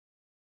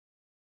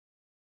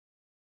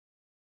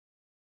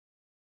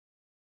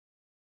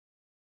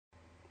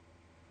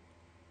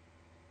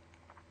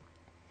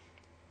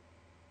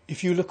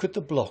If you look at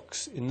the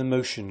blocks in the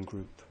motion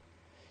group,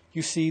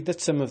 you see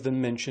that some of them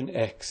mention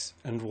X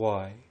and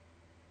Y.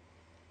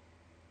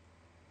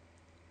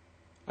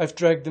 I've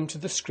dragged them to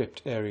the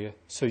script area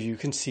so you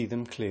can see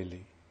them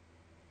clearly.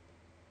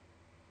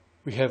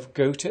 We have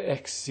go to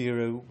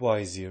X0,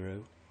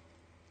 Y0,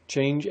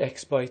 change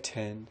X by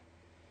 10,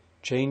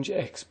 change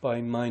X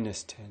by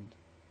 -10,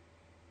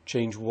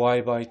 change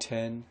Y by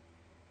 10,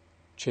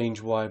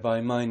 change Y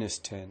by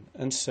 -10,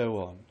 and so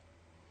on.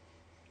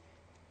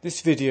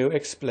 This video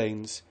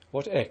explains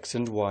what X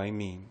and Y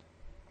mean.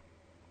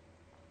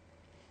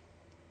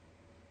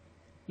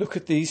 Look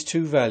at these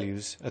two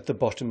values at the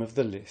bottom of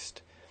the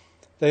list.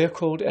 They are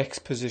called X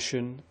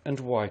position and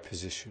Y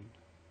position.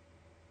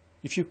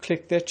 If you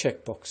click their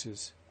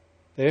checkboxes,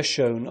 they are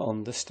shown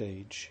on the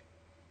stage.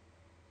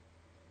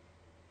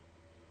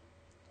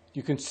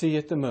 You can see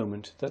at the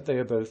moment that they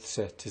are both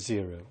set to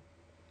 0.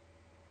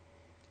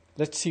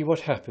 Let's see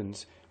what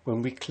happens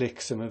when we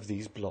click some of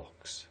these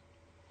blocks.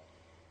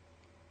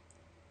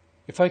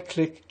 If I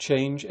click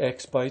change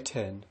X by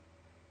 10,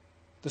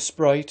 the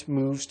sprite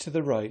moves to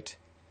the right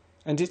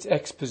and its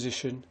X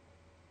position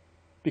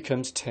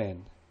becomes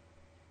 10.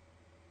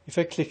 If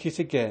I click it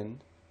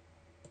again,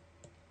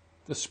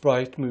 the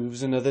sprite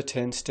moves another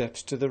 10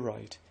 steps to the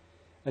right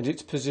and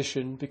its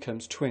position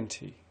becomes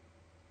 20.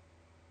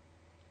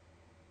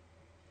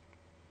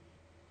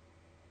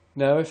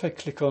 Now if I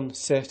click on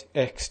set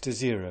X to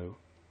 0,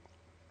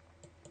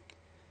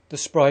 the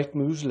sprite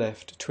moves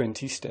left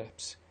 20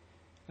 steps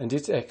and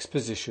its X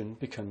position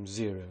becomes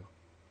 0.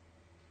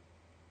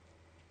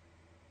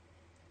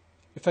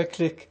 If I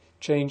click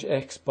change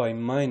X by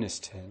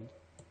 -10,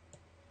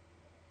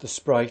 the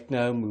sprite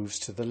now moves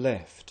to the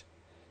left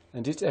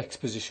and its X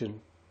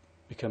position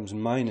becomes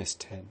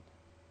 -10.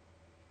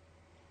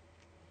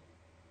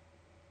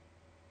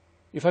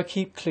 If I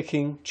keep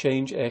clicking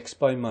change X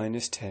by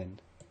 -10,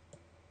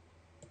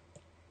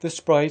 the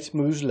sprite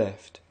moves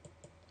left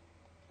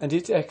and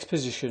its X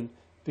position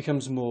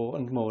becomes more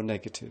and more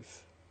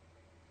negative.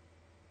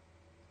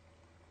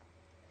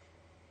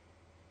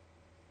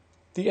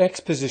 The X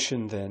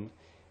position, then,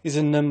 is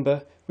a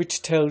number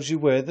which tells you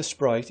where the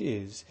sprite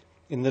is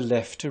in the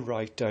left to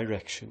right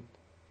direction.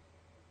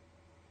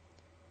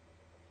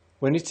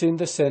 When it's in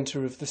the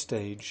center of the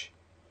stage,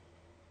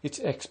 its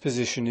X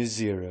position is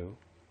 0.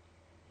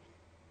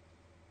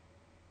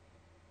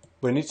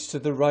 When it's to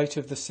the right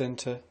of the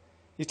center,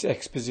 its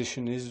X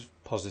position is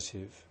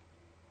positive.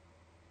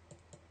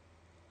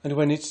 And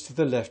when it's to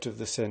the left of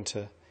the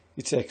center,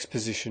 its X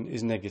position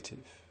is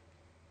negative.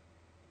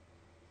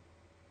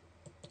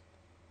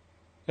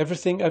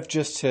 Everything I've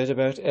just said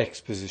about X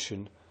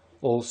position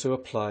also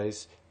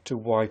applies to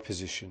Y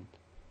position,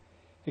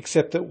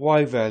 except that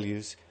Y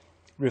values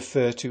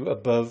refer to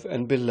above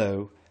and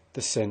below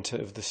the center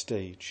of the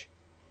stage.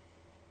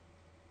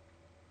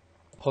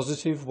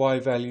 Positive Y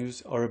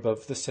values are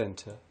above the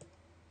center,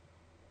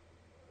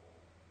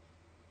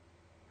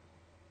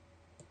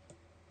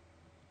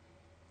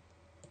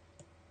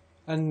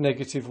 and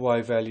negative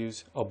Y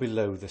values are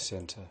below the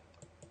center.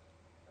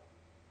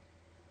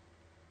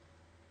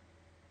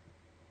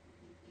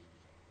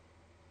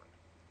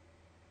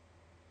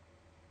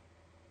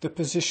 The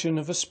position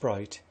of a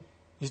sprite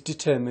is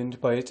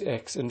determined by its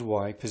X and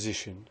Y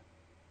position.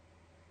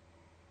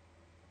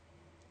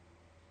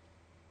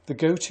 The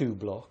go-to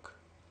block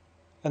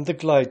and the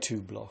glide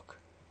to block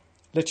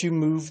let you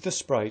move the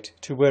sprite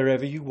to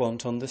wherever you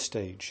want on the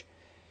stage,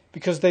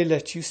 because they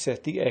let you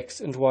set the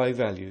X and Y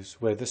values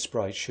where the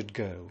sprite should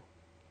go.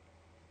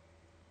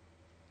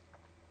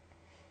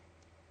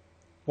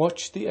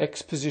 Watch the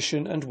X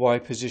position and Y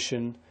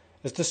position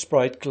as the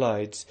sprite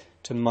glides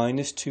to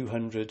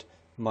 -200,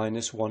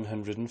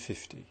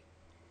 -150.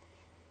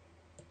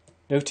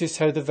 Notice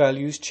how the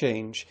values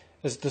change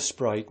as the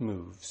sprite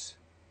moves.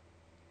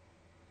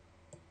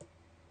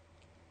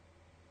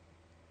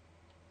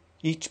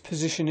 Each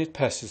position it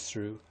passes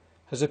through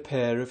has a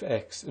pair of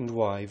X and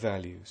Y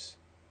values.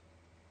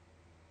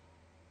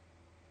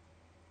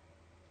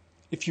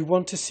 If you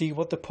want to see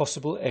what the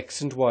possible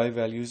X and Y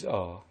values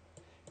are,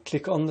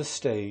 click on the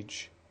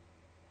stage,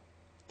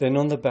 then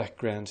on the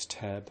Backgrounds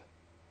tab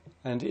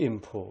and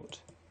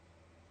Import.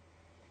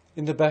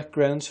 In the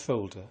Backgrounds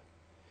folder,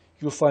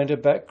 you'll find a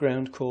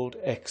background called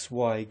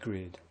XY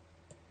Grid.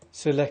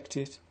 Select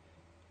it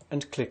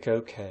and click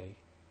OK.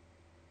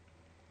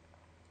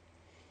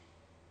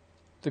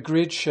 The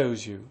grid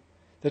shows you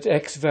that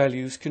X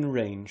values can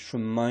range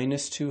from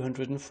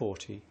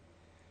 -240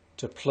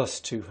 to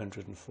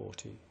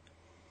 +240,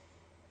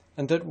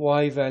 and that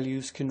Y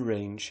values can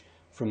range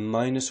from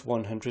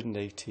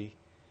 -180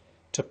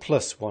 to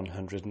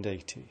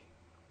 +180.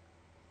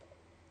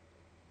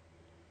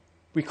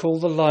 We call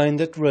the line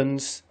that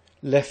runs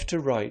left to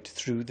right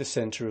through the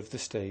center of the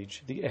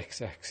stage the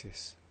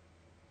X-axis,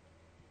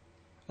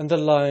 and the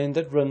line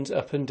that runs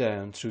up and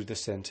down through the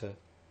center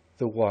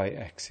the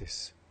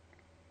Y-axis.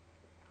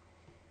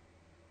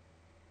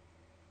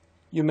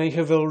 You may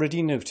have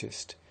already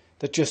noticed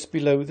that just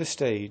below the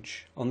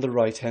stage, on the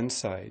right-hand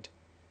side,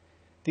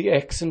 the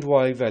X and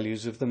Y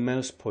values of the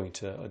mouse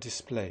pointer are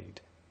displayed.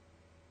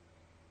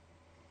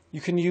 You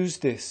can use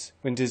this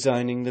when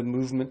designing the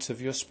movements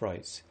of your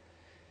sprites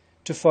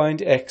to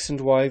find X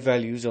and Y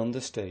values on the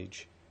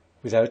stage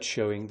without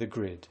showing the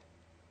grid.